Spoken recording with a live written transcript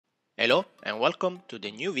Hello and welcome to the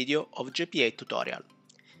new video of JPA tutorial.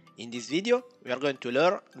 In this video we are going to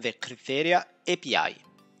learn the Criteria API.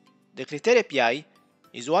 The Criteria API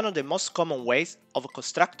is one of the most common ways of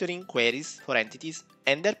constructing queries for entities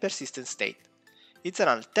and their persistent state. It's an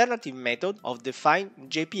alternative method of defining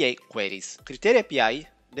JPA queries. Criteria API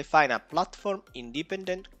define a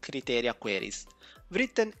platform-independent criteria queries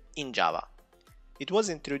written in Java. It was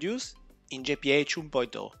introduced in JPA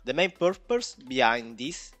 2.0. The main purpose behind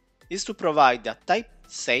this is to provide a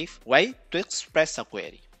type-safe way to express a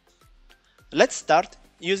query. Let's start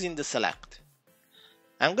using the select.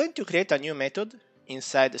 I'm going to create a new method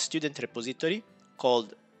inside the student repository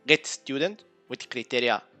called getStudent with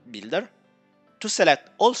CriteriaBuilder to select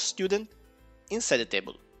all students inside the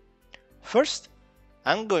table. First,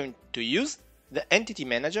 I'm going to use the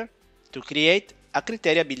EntityManager to create a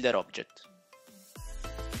CriteriaBuilder object.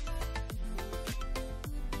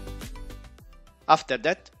 After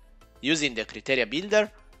that, using the CriteriaBuilder,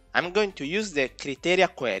 I'm going to use the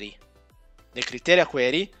CriteriaQuery. The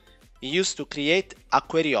CriteriaQuery is used to create a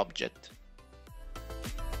query object.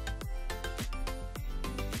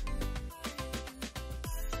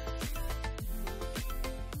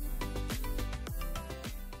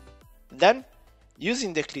 Then,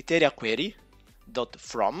 using the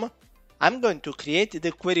CriteriaQuery.from, I'm going to create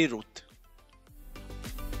the query root.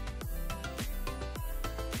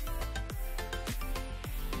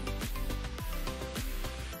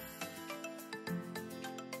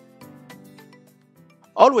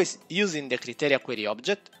 Always using the CriteriaQuery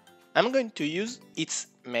object, I'm going to use its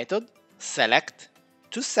method select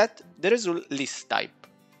to set the result list type.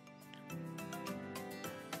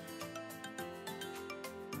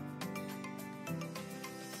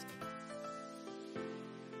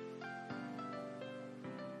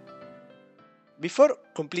 Before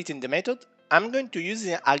completing the method, I'm going to use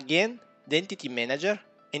again the EntityManager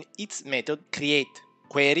and its method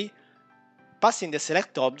createQuery, passing the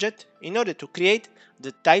select object in order to create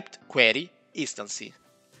the typed query instance.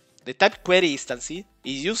 The typed query instance is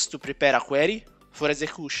used to prepare a query for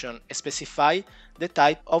execution and specify the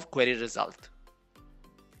type of query result.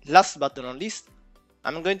 Last but not least,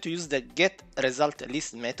 I'm going to use the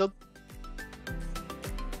getResultList method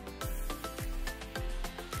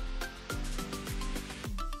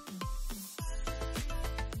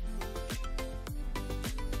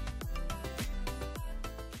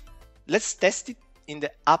Let's test it in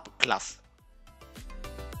the app class.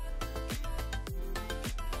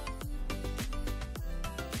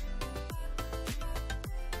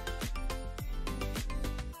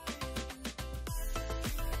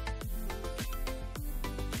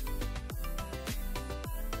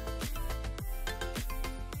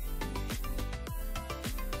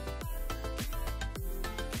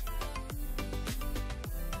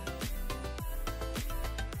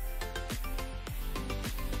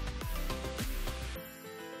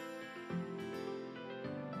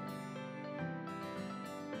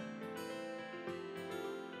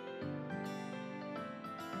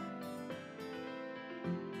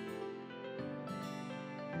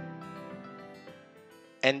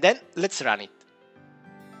 And then let's run it.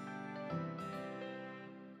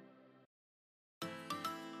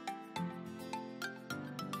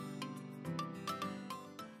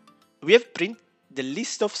 We have printed the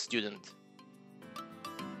list of students.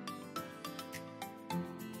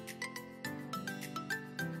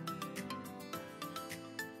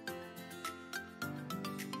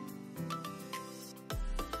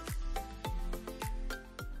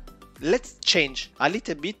 Let's change a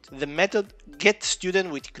little bit the method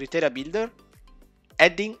getStudent with CriteriaBuilder,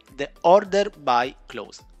 adding the order by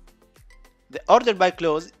clause. The order by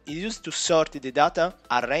clause is used to sort the data,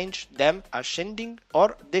 arrange them ascending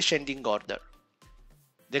or descending order.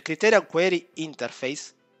 The CriteriaQuery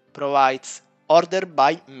interface provides order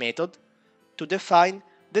by method to define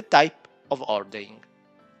the type of ordering.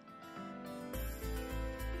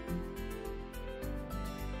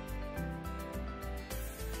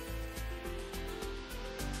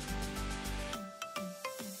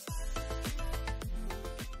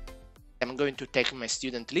 I'm going to take my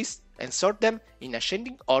student list and sort them in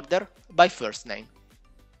ascending order by first name.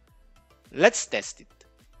 Let's test it.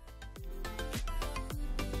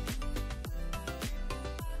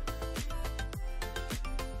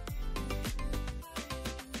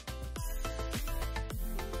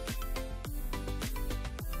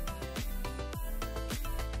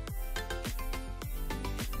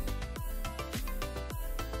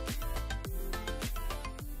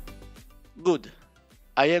 Good.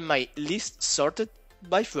 I have my list sorted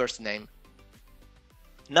by first name.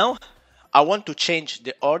 Now I want to change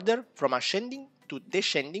the order from ascending to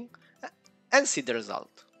descending and see the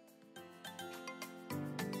result.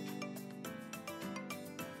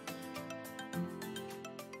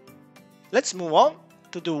 Let's move on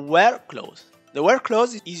to the where clause. The where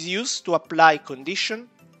clause is used to apply condition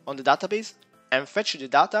on the database and fetch the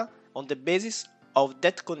data on the basis of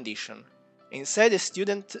that condition. Inside the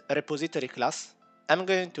student repository class, I'm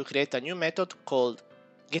going to create a new method called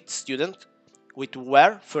getStudent with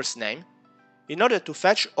where first name in order to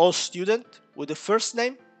fetch all students with the first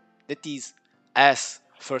name that is as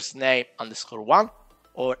first name underscore 1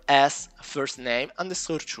 or as first name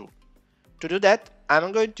underscore 2. To do that,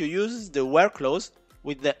 I'm going to use the where clause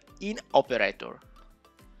with the in operator.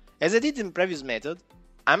 As I did in previous method,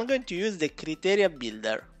 I'm going to use the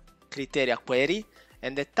CriteriaBuilder, CriteriaQuery,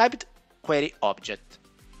 and the typed query object.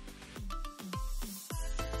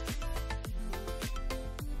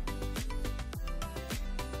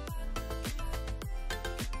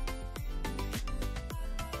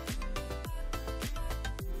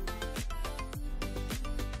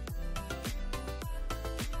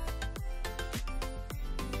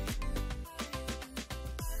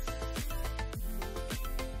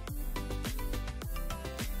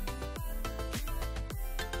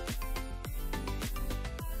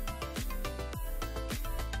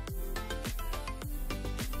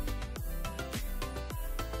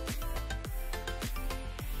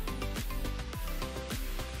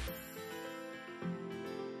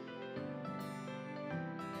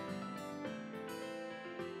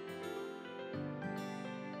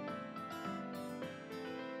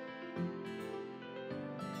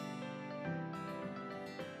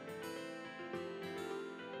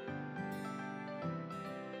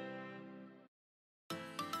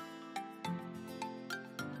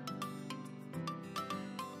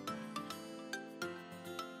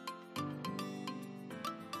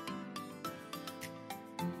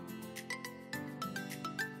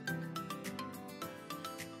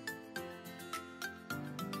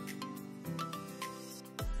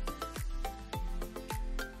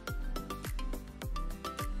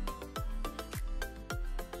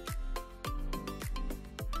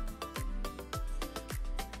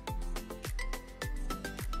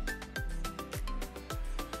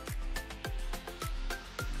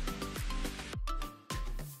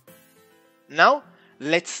 Now,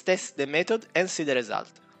 let's test the method and see the result.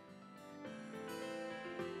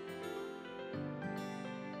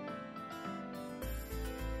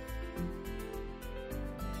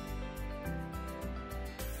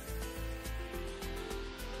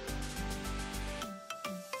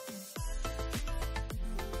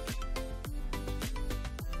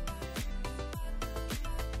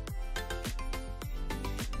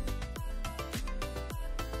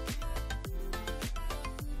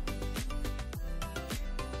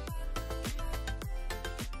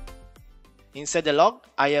 Inside the log,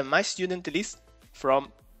 I have my student list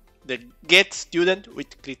from the getStudent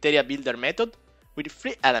with CriteriaBuilder method with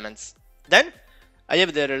 3 elements. Then I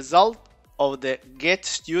have the result of the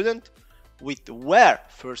getStudent with where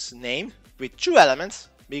first name with 2 elements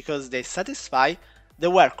because they satisfy the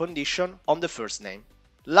where condition on the first name.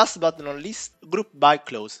 Last but not least, group by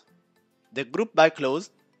clause. The group by clause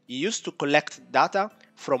is used to collect data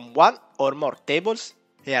from one or more tables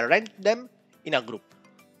and arrange them in a group.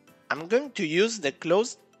 I'm going to use the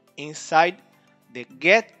clause inside the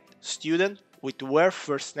getStudent with where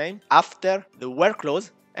first name after the where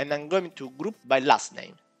clause, and I'm going to group by last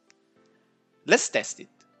name. Let's test it.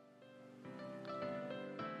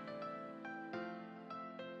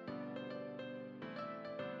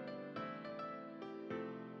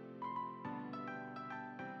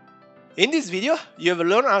 In this video, you have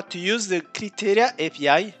learned how to use the Criteria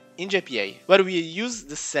API in JPA, where we use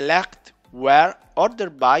the select, where, order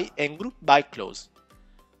by, and group by clause.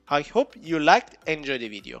 I hope you liked and enjoyed the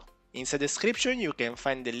video. Inside the description you can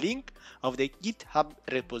find the link of the GitHub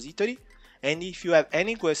repository, and if you have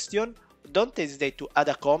any question, don't hesitate to add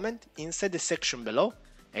a comment inside the section below,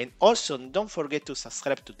 and also don't forget to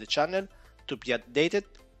subscribe to the channel to be updated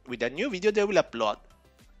with a new video that I will upload.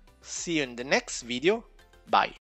 See you in the next video, bye!